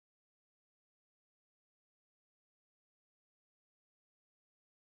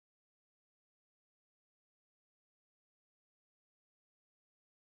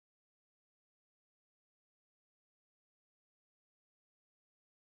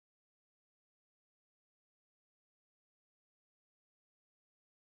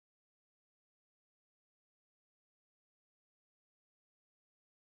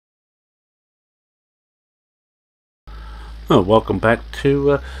Oh, welcome back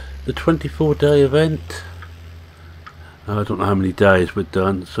to the 24-day event. I don't know how many days we've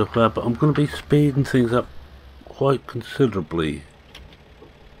done so far, but I'm going to be speeding things up quite considerably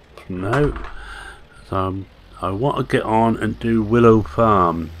from now. So I want to get on and do Willow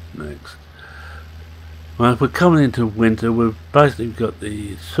Farm next. Well, if we're coming into winter, we've basically got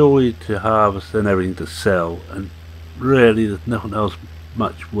the soy to harvest and everything to sell, and really there's nothing else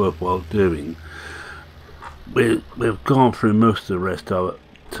much worthwhile doing. We've gone through most of the rest of it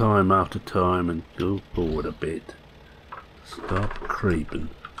time after time, and go forward a bit. Stop creeping.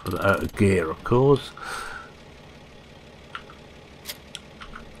 Put it out of gear, of course.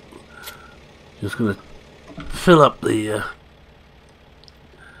 Just gonna fill up the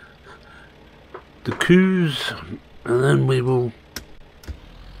coos, and then we will.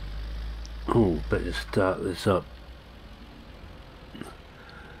 Oh, better start this up.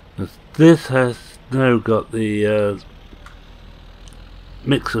 This has now got the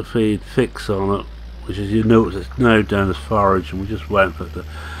mixer feed fix on it, which, as you notice, it's now down as forage, and we just wait for it to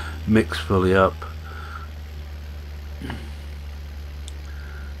mix fully up.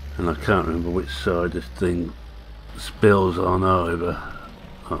 And I can't remember which side this thing spills on either.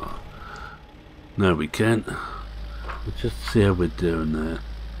 Oh. No, we can't. Let's just see how we're doing there.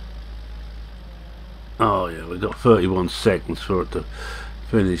 Oh yeah, we've got 31 seconds for it to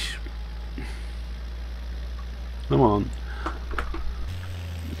finish. Come on.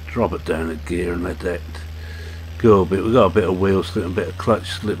 Let's drop it down a gear and let that go a bit. We've got a bit of wheel slip and a bit of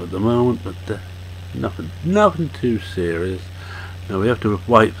clutch slip at the moment, but nothing too serious. Now we have to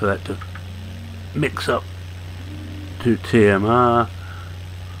wait for that to mix up to TMR.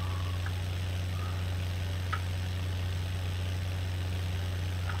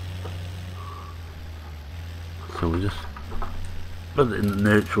 So we just put it in the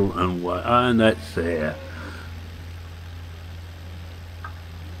neutral and wait, and that's there.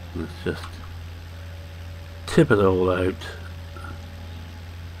 Let's just tip it all out.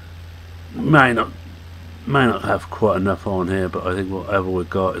 May not have quite enough on here, but I think whatever we've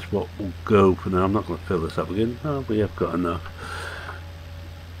got is what will go for now. I'm not going to fill this up again. Oh, we have got enough.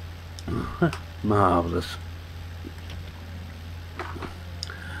 Marvellous.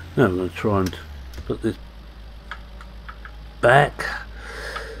 Now I'm going to try and put this back.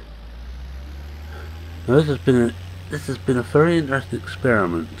 Now this has been a very interesting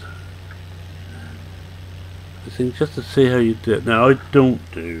experiment. I think just to see how you do it. Now I don't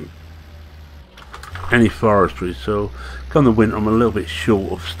do any forestry, so come the winter I'm a little bit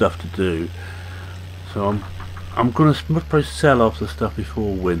short of stuff to do. So I'm gonna probably sell off the stuff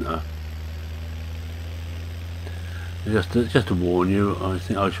before winter. Just to warn you, I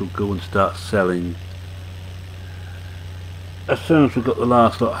think I shall go and start selling as soon as we've got the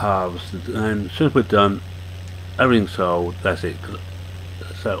last lot harvested, and as soon as we're done, everything's sold, that's it.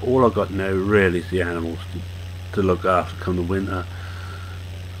 So all I've got now really is the animals to look after come the winter.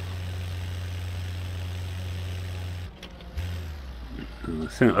 And I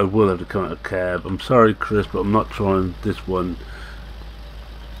think I will have to come out of cab. I'm sorry Chris, but I'm not trying this one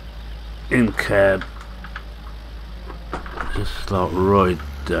in cab. Just start right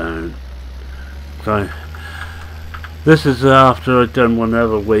down. So this is after I'd done one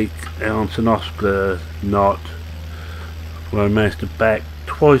other week on St Oscar knot, where I managed to back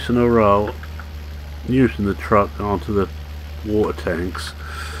twice in a row using the truck onto the water tanks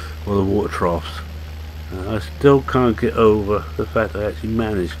or the water troughs. I still can't get over the fact I actually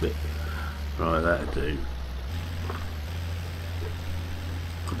managed it. Right, that'll do.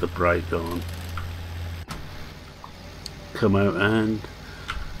 Put the brake on. Come out and...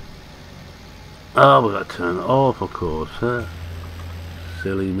 oh, we've got to turn it off, of course, huh?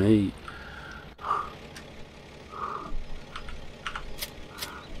 Silly me.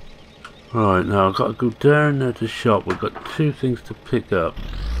 Right, now I've got to go down there to the shop. We've got two things to pick up.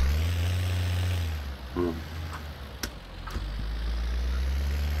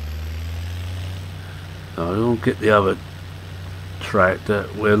 I don't get the other tractor.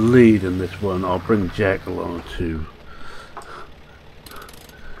 We're leading this one. I'll bring Jack along too.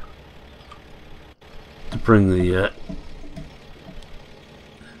 To bring the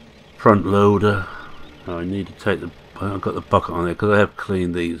front loader. I need to take the... I've got the bucket on there because I have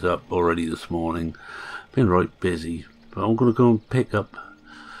cleaned these up already this morning. Been right busy, but I'm going to go and pick up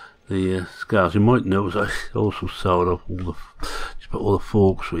the scales. You might notice I also sold off all the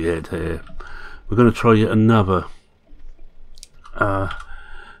forks we had here. We're going to try yet another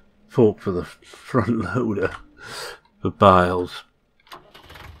fork for the front loader for bales.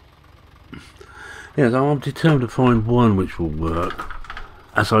 Yes, I'm determined to find one which will work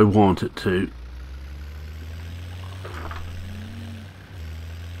as I want it to.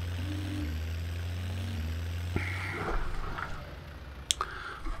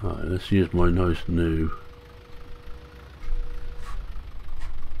 Right, let's use my nice new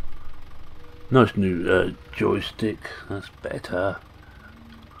joystick. That's better.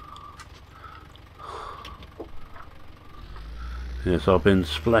 Yes, I've been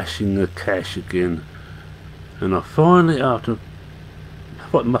splashing the cash again, and I finally, after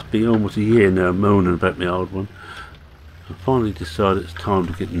what must be almost a year now moaning about my old one, I finally decided it's time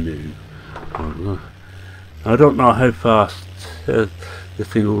to get new. I don't know how fast the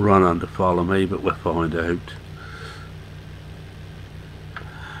thing will run under follow me, but we'll find out.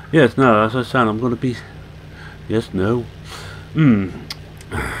 Yes, no, as I said, I'm going to be... Yes, no.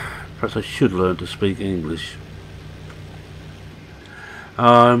 Perhaps I should learn to speak English.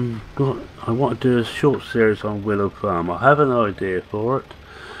 I want to do a short series on Willow Farm. I have an idea for it,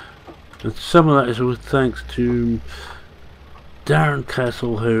 and some of that is with thanks to Darren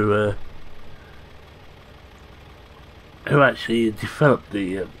Castle, who actually developed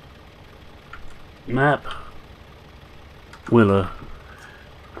the map. Willow,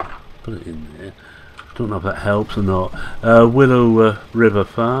 put it in there. Don't know if that helps or not. Willow River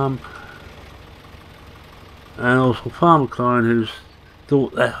Farm, and also Farmer Klein, who's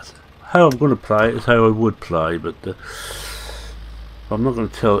thought that how I'm going to play it is how I would play, but I'm not going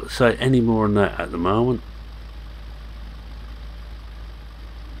to say any more than that at the moment.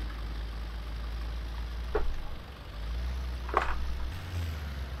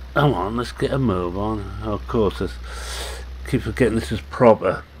 Come on, let's get a move on. Oh, of course, keep forgetting this is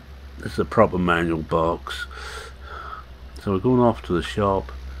proper. This is a proper manual box. So we're going off to the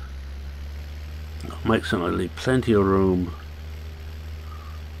shop. Make something, leave plenty of room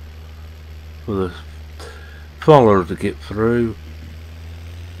for the follower to get through.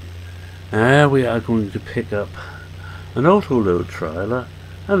 Now we are going to pick up an auto-load trailer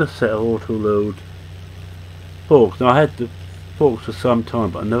and a set of auto-load forks. Now I had the forks for some time,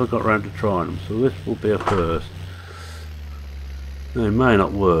 but I never got around to trying them, so this will be a first. They may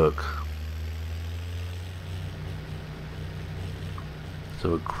not work.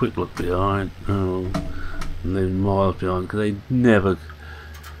 So a quick look behind. Oh, and then miles behind, because they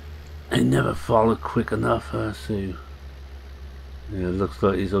never follow quick enough. I see. Yeah, it looks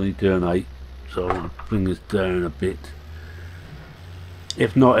like he's only doing 8, so I want to bring this down a bit.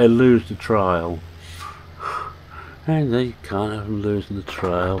 If not, he'll lose the trail. And they can't have him losing the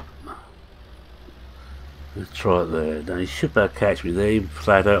trail. Let's try it there. Now he should better catch me there.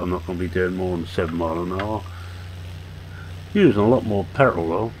 Flat out, I'm not going to be doing more than 7 miles an hour. Using a lot more petrol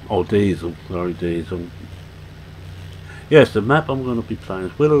though, or diesel. Sorry, diesel. Yes, the map I'm going to be playing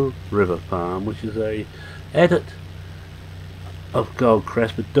is Willow River Farm, which is a edit of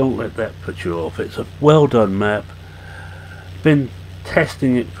Goldcrest, but don't let that put you off. It's a well done map. Been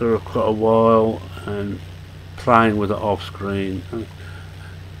testing it for quite a while and playing with it off screen, and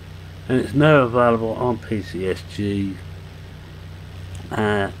it's now available on PCSG.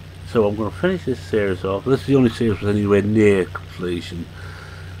 So I'm going to finish this series off. This is the only series that's anywhere near completion.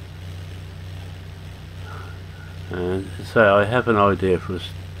 And so I have an idea for a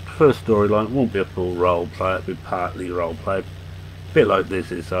first storyline. It won't be a full role play, it'll be partly role play. A bit like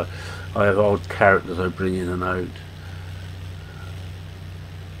this is. I have old characters I bring in and out.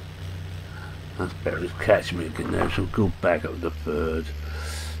 That's better, he's catching me again now, so we'll go back up the third.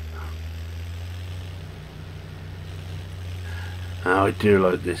 Now I do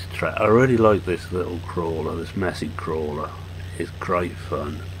like this track. I really like this little crawler, this massive crawler. It's great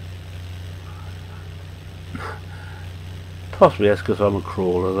fun. Possibly that's because I'm a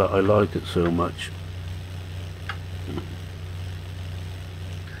crawler that I like it so much.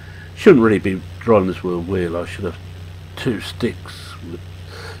 Shouldn't really be driving this with a wheel. I should have 2 sticks, with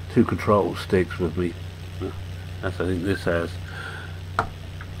 2 control sticks with me. That's I think this has.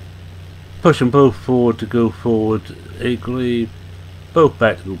 Push them both forward to go forward equally. Both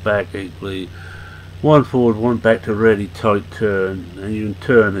back to go back equally. One forward, one back to really tight turn, and you can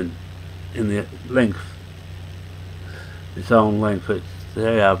turn in the length, its own length.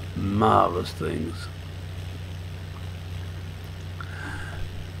 They are marvellous things.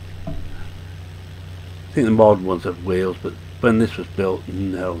 I think the modern ones have wheels, but when this was built,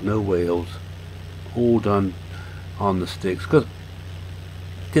 no wheels. All done on the sticks, because it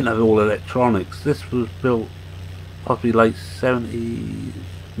didn't have all electronics. This was built possibly late 70s,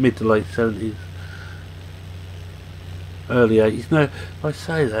 mid to late 70s, early 80s. Now, if I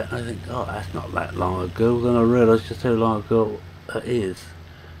say that, I think, oh, that's not that long ago. Then I realise just how long ago it is.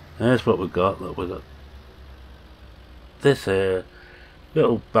 And that's what we've got. Look, we've got this here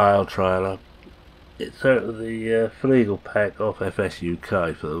little bale trailer. It's out of the Fleagle pack off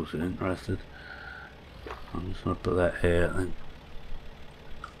FSUK for those who are interested. I'm just going to put that here.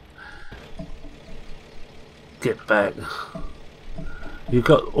 get back. You've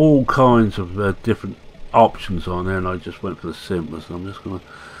got all kinds of different options on there, and I just went for the simplest. I'm just gonna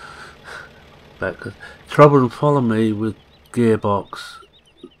back. Trouble and follow me with gearbox.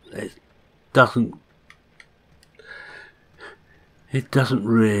 It doesn't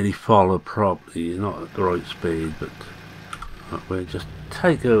really follow properly. You're not at the right speed, but we'll just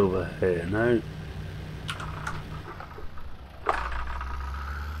take over here now.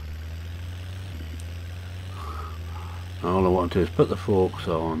 All I want to do is put the forks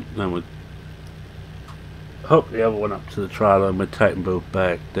on, then we'll hook the other one up to the trailer, and we'll take them both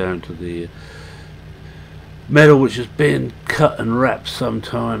back down to the metal, which has been cut and wrapped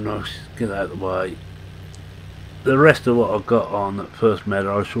sometime. Now get out of the way. The rest of what I've got on that first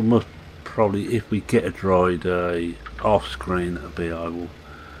metal, I shall most probably, if we get a dry day off screen, that'll be, I will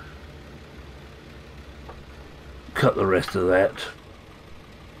cut the rest of that.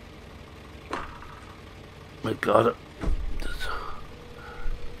 I got it.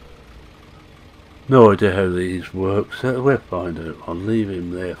 No idea how these work, so we'll find out. I'll leave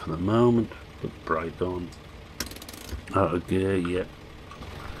him there for the moment. Put the brake on. Out of gear, yep.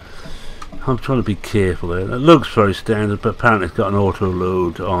 I'm trying to be careful there. It looks very standard, but apparently it's got an auto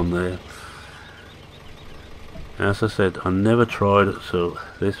load on there. As I said, I never tried it, so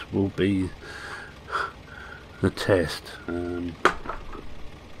this will be the test.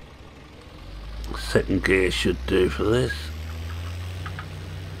 Second gear should do for this.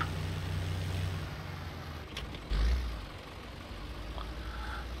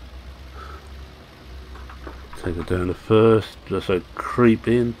 Take it down to first, just like creep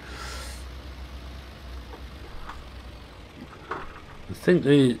in. I think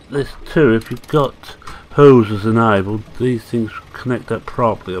this too, if you've got hoses enabled, these things connect up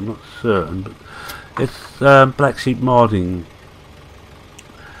properly. I'm not certain, but it's Black Sheep Modding.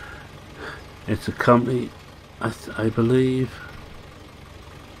 It's a company, I believe.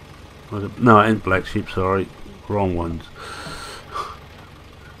 No, it ain't Black Sheep, sorry, wrong ones.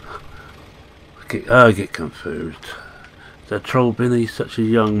 I get confused. That troll bin, he's such a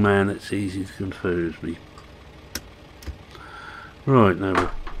young man, it's easy to confuse me. Right,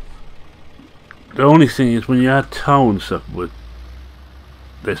 now, the only thing is when you add towing stuff with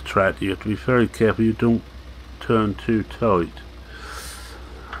this tractor, you have to be very careful you don't turn too tight.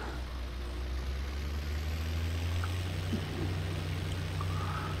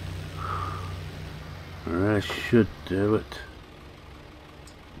 That should do it.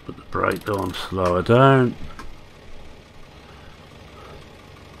 Put the brake on, slow her down.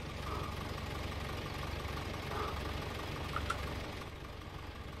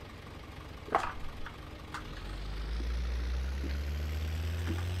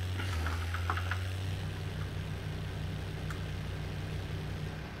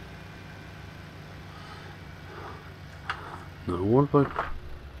 Now what if I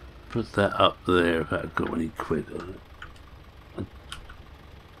put that up there if I've got any quid on it?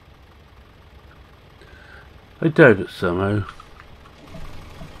 I doubt it somehow.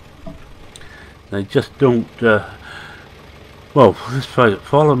 They just don't, well, let's try it.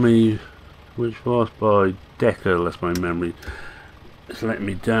 Follow me, which was by Decker, unless my memory is letting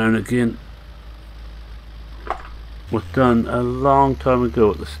me down again. Was done a long time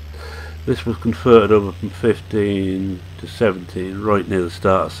ago. This was converted over from 15 to 17, right near the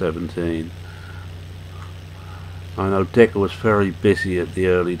start of 17. I know Decker was very busy at the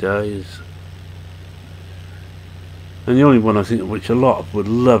early days. And the only one I think which a lot would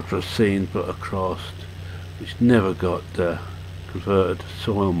love to have seen put across, which never got converted to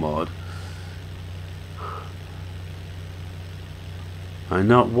soil mod. I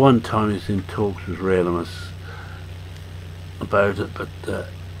know at one time he was in talks with Realismus about it, but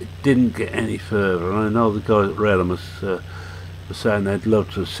it didn't get any further. And I know the guys at Realismus were saying they'd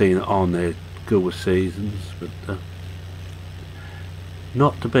love to have seen it on their Google seasons, but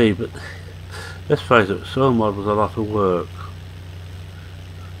not to be. But let's face it, soil mod was a lot of work,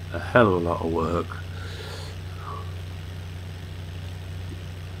 a hell of a lot of work.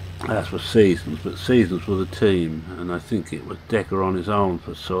 That's for Seasons, but Seasons was a team, and I think it was Decker on his own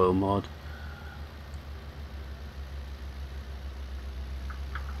for soil mod.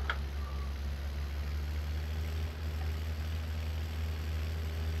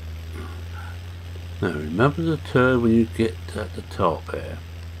 Now remember the turn when you get at the top here.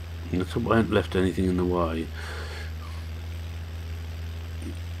 That's why I haven't left anything in the way.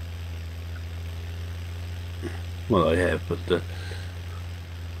 Well, I have, but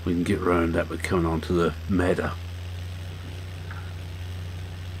we can get round that by coming onto the meadow.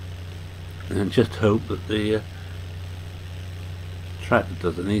 And just hope that the tractor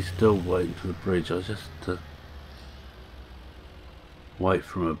does it. And he's still waiting for the bridge. I just away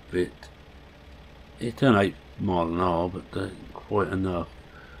from a bit. It's only 8 miles an hour, but quite enough.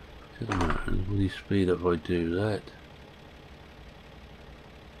 Doesn't matter. Will you speed up if I do that?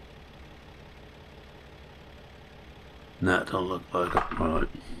 No, it don't look like it. Right.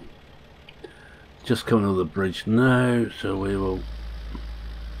 Just coming over the bridge now, so we will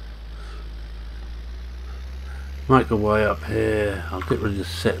make our way up here. I'll get ready to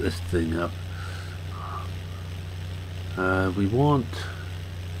set this thing up. We want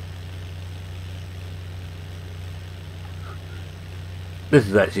this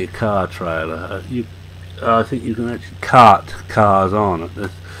is actually a car trailer. I think you can actually cart cars on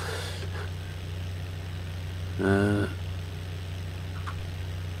it.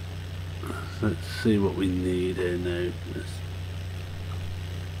 Let's see what we need here now.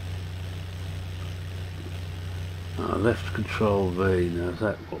 Left control V. Now is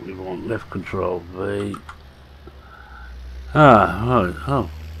that what we want? Left control V. Right. Oh.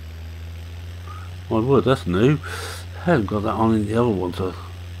 My word, that's new. I haven't got that on in the other ones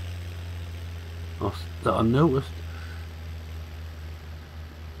that I noticed.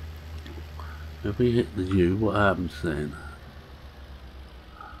 If we hit the U, what happens then?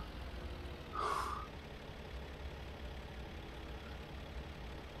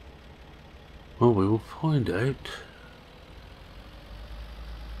 Well, we will find out.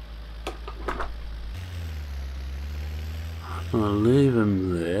 I'll leave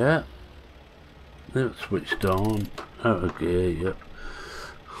him there. Now it's switched on. Out of gear, yep.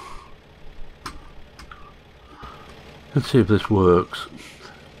 Let's see if this works.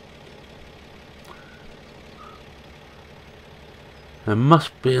 There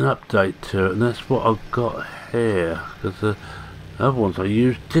must be an update to it, and that's what I've got here. Because the other ones I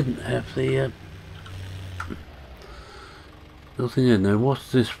used didn't have the nothing in there.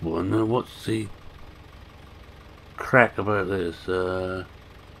 What's this one? What's the crack about this?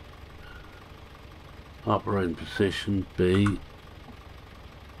 Operating position B.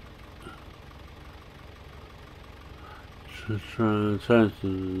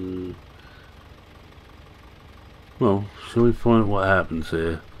 Well, shall we find what happens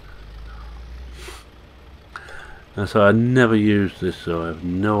here? And so I never used this, so I have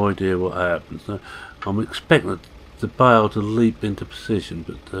no idea what happens. So I'm expecting the bale to leap into position,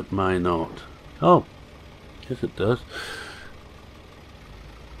 but that may not. Oh, yes it does.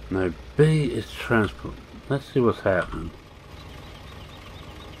 Now B is transport. Let's see what's happening.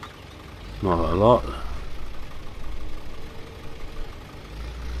 Not a lot.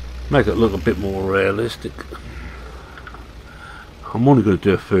 Make it look a bit more realistic. I'm only going to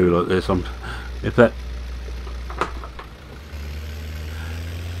do a few like this. If that.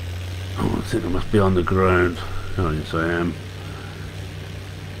 Oh, I think I must be on the ground. Oh yes, I am.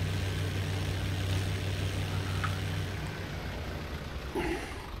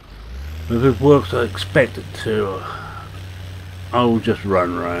 If it works, I expect it to. I'll just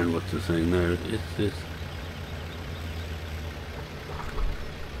run around with the thing. No, it's this.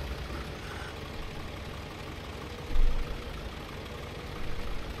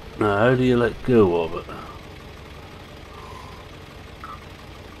 Now, how do you let go of it?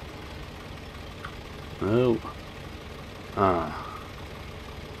 Oh.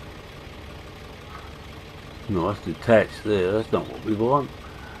 No, that's detached there. That's not what we want.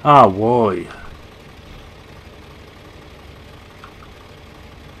 Why?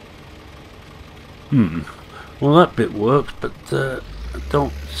 Well, that bit works, but I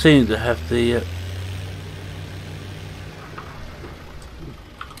don't seem to have the.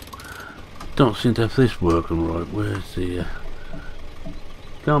 Don't seem to have this working right. Where's the?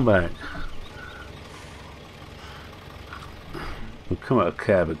 Come back. We'll come out of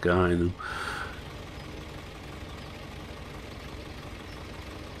cab again.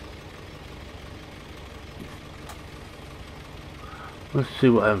 Let's see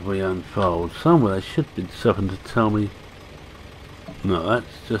what happens when we unfold. Somewhere there should be something to tell me. No, that's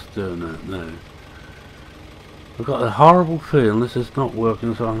just doing that. No. I've got a horrible feeling this is not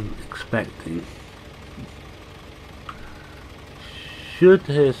working as I'm expecting. Should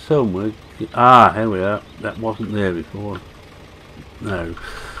here somewhere. Here we are. That wasn't there before. No.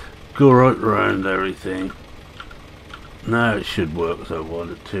 Go right round everything. Now it should work as I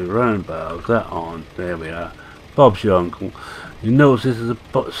want it to. Round bales, that on. There we are. Bob's your uncle. You notice this is a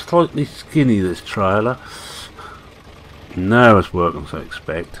slightly skinny, this trailer. Now it's working as I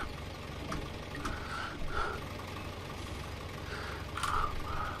expect.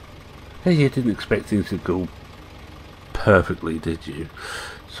 Hey, you didn't expect things to go perfectly, did you?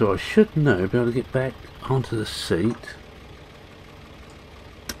 So I should now be able to get back onto the seat.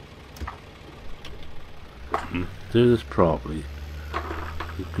 Do this properly.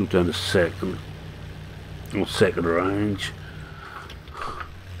 Go down to second, or second range.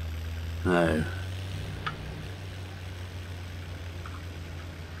 Now,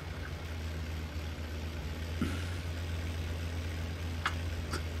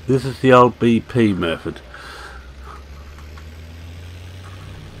 this is the old BP method.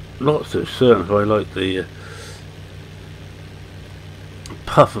 Not so certain if I like the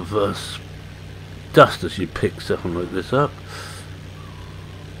puff of dust as you pick something like this up.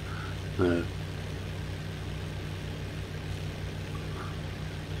 No.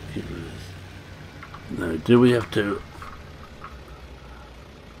 Now, do we have to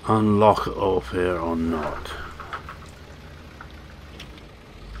unlock it off here or not?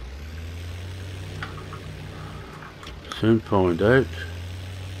 Soon find out.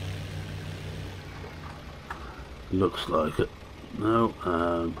 Looks like it. No,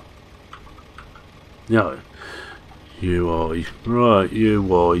 no. UI. Right,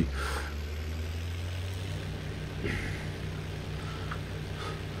 UI.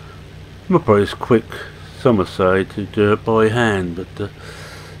 I'm probably just quick, some say, to do it by hand, but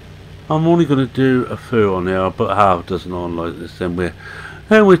I'm only going to do a few on there. I'll put half a dozen on like this, then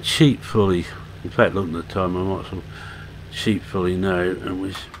we're cheap fully. In fact, looking at the time, I might as well cheap fully now, and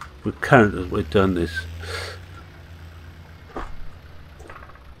we count as we've done this.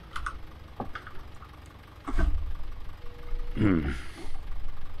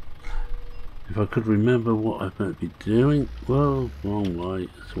 If I could remember what I might be doing. Well, wrong way.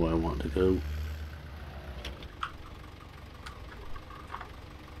 That's the way I want to go.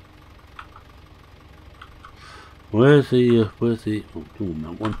 Where's the oh,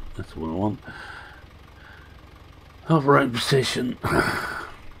 that one. That's the one I want. Operating position.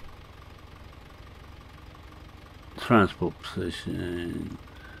 Transport position.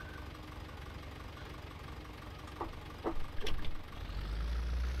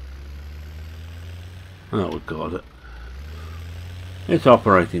 Oh, we got it. It's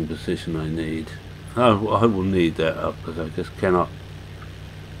operating position I need. Oh, I will need that up because I just cannot.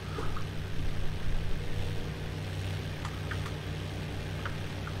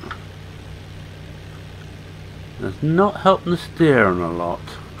 That's not helping the steering a lot.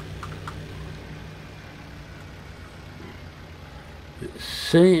 It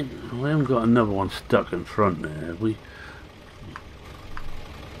seems we haven't got another one stuck in front there, have we?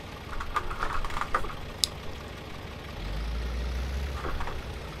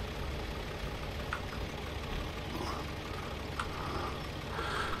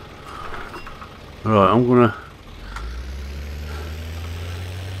 Right, I'm gonna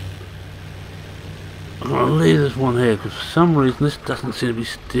leave this one here because for some reason this doesn't seem to be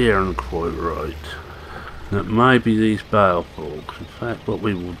steering quite right. And it may be these bale forks. In fact, what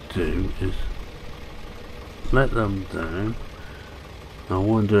we will do is let them down. I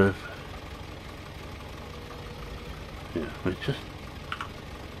wonder if we just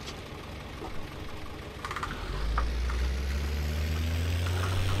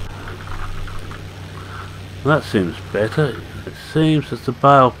that seems better. It seems that the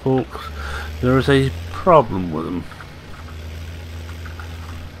bale forks, there is a problem with them.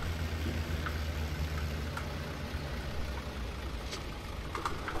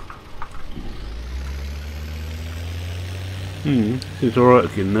 Seems alright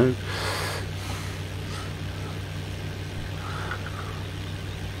again now.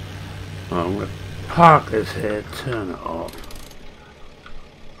 I'm going to park this here, turn it off.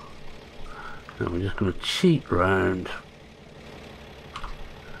 Now we're just going to cheat round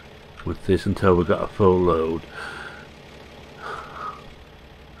with this until we've got a full load.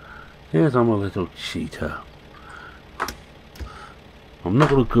 Here's my little cheater. I'm not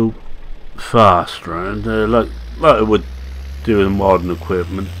going to go fast round like I would do in modern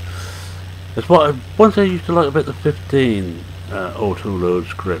equipment. That's what once I used to like about the 15 auto load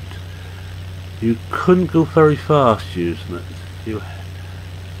script. You couldn't go very fast using it.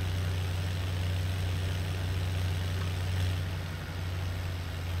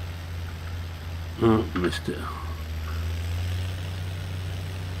 Oh, missed it.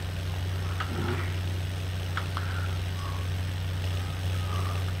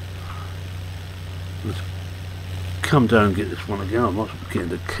 Let's come down and get this one again. I might as well get in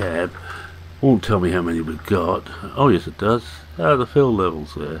the cab. Won't tell me how many we've got. Oh yes it does. Oh, the fill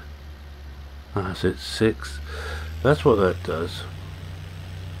levels there. That's it, 6. That's what that does.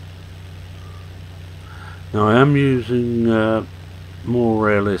 Now I am using more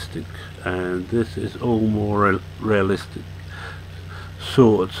realistic, and this is all more realistic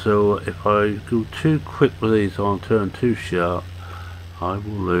sorted, so if I go too quick with these on, turn too sharp, I will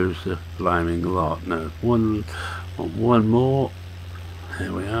lose the flaming lot. Now one more,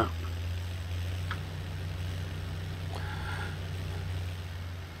 There we are.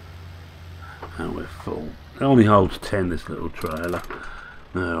 And we're full. It only holds 10, this little trailer.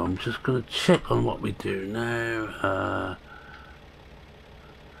 Now I'm just going to check on what we do now.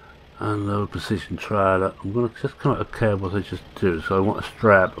 Unload precision trailer. I'm going to just come out of care what I just do. So I want to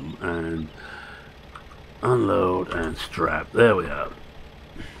strap them and unload and strap. There we are.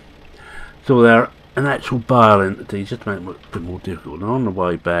 So they're an actual bale entity, just to make it a bit more difficult. And on the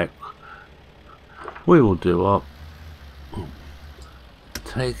way back, we will do up.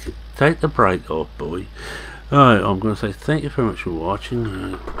 Take the brake off, boy. Alright, I'm going to say thank you very much for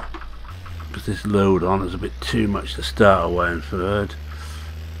watching. Because this load on is a bit too much to start away in third.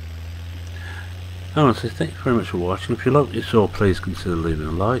 I want to say thank you very much for watching. If you like what you saw, please consider leaving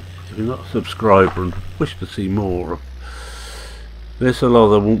a like. If you're not a subscriber and wish to see more of this, although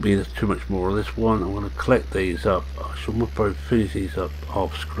there won't be too much more of this one, I'm going to collect these up. I shall probably finish these up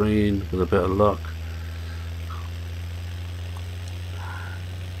off screen with a bit of luck.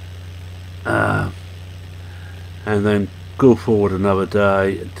 And then go forward another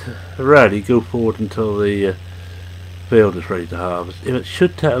day. Ready, go forward until the field is ready to harvest. If it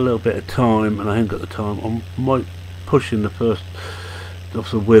should take a little bit of time and I haven't got the time, I might push in the first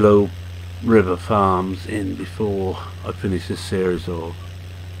of the Willow River farms in before I finish this series off.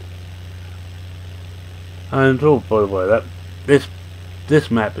 And oh, by the way, that this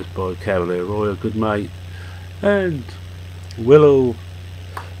map is by Cavalier Roy, a good mate, and Willow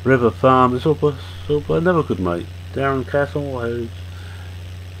River Farm is up by another good mate, Darren Castle,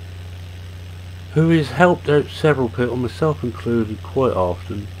 who has helped out several people, myself included, quite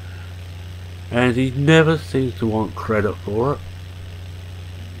often, and he never seems to want credit for it.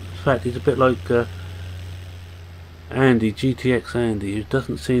 In fact, he's a bit like Andy, GTX Andy, who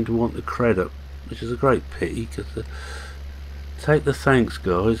doesn't seem to want the credit, which is a great pity, because take the thanks,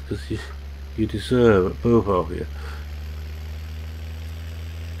 guys, because you deserve it, both of you.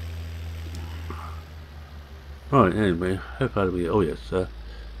 Right, anyway, hope I'll be. Oh yes, if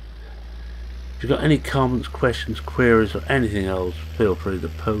you've got any comments, questions, queries, or anything else, feel free to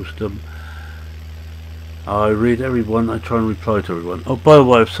post them. I read everyone. I try and reply to everyone. Oh, by the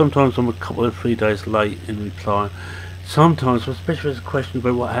way, sometimes I'm a couple of 3 days late in replying. Sometimes, especially if there's a question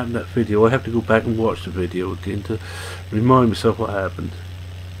about what happened in that video, I have to go back and watch the video again to remind myself what happened.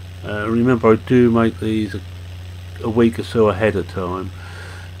 Remember, I do make these a week or so ahead of time,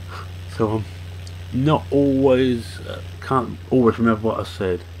 so I'm not always can't always remember what I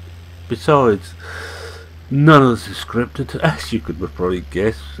said. Besides, none of this is scripted, as you could probably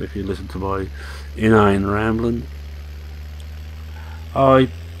guess if you listen to my inane rambling. I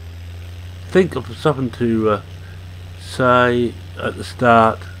think of something to say at the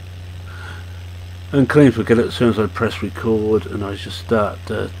start and clean forget it as soon as I press record, and I just start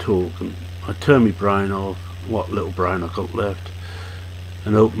talking. I turn my brain off, what little brain I got left,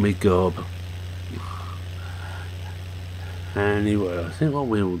 and open me gob. Anyway, I think what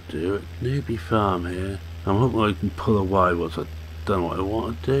we will do at Newbie Farm here, I'm hoping I can pull away once I've done what I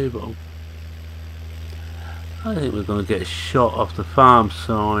want to do, but I think we're going to get a shot off the farm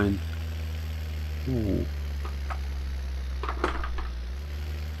sign. Ooh.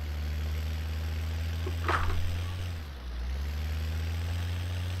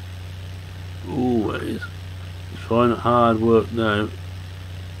 Always find it hard work now.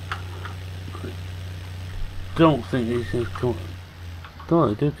 Don't think these things come.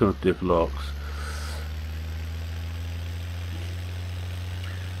 No, they do come with diff locks.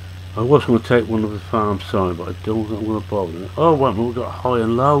 I was going to take one of the farm sign, but I don't think I'm going to bother. Oh, wait, we've got high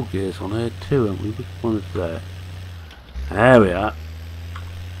and low gears on there too, haven't we? Which one is that? There we are.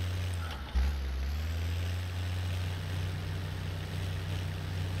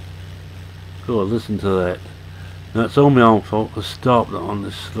 God, listen to that. Now, it's all my own fault for stopping it on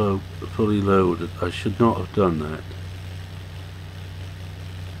this slope, fully loaded. I should not have done that.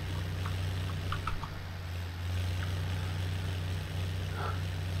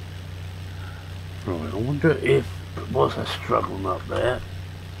 Right, I wonder if it was a struggling up there.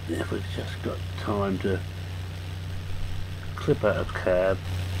 If we've just got time to clip out of cab.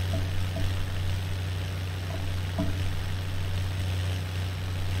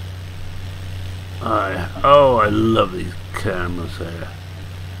 I love these cameras here.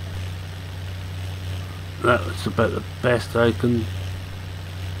 That's about the best I can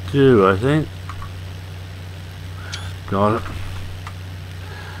do, I think. Got it.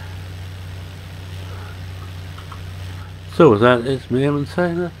 So with that, it's me, Evan,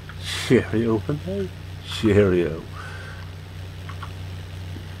 saying that. Cheerio for now. Cheerio.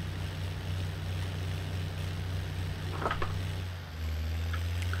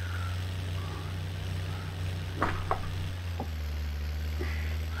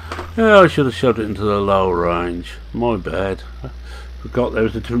 Yeah, I should have shoved it into the lower range. My bad. I forgot there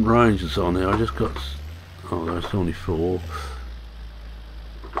was a different ranges on here. I just got... Oh, there's only 4.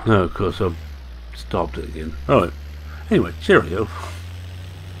 No, of course, I've stopped it again. Alright. Anyway, cheerio.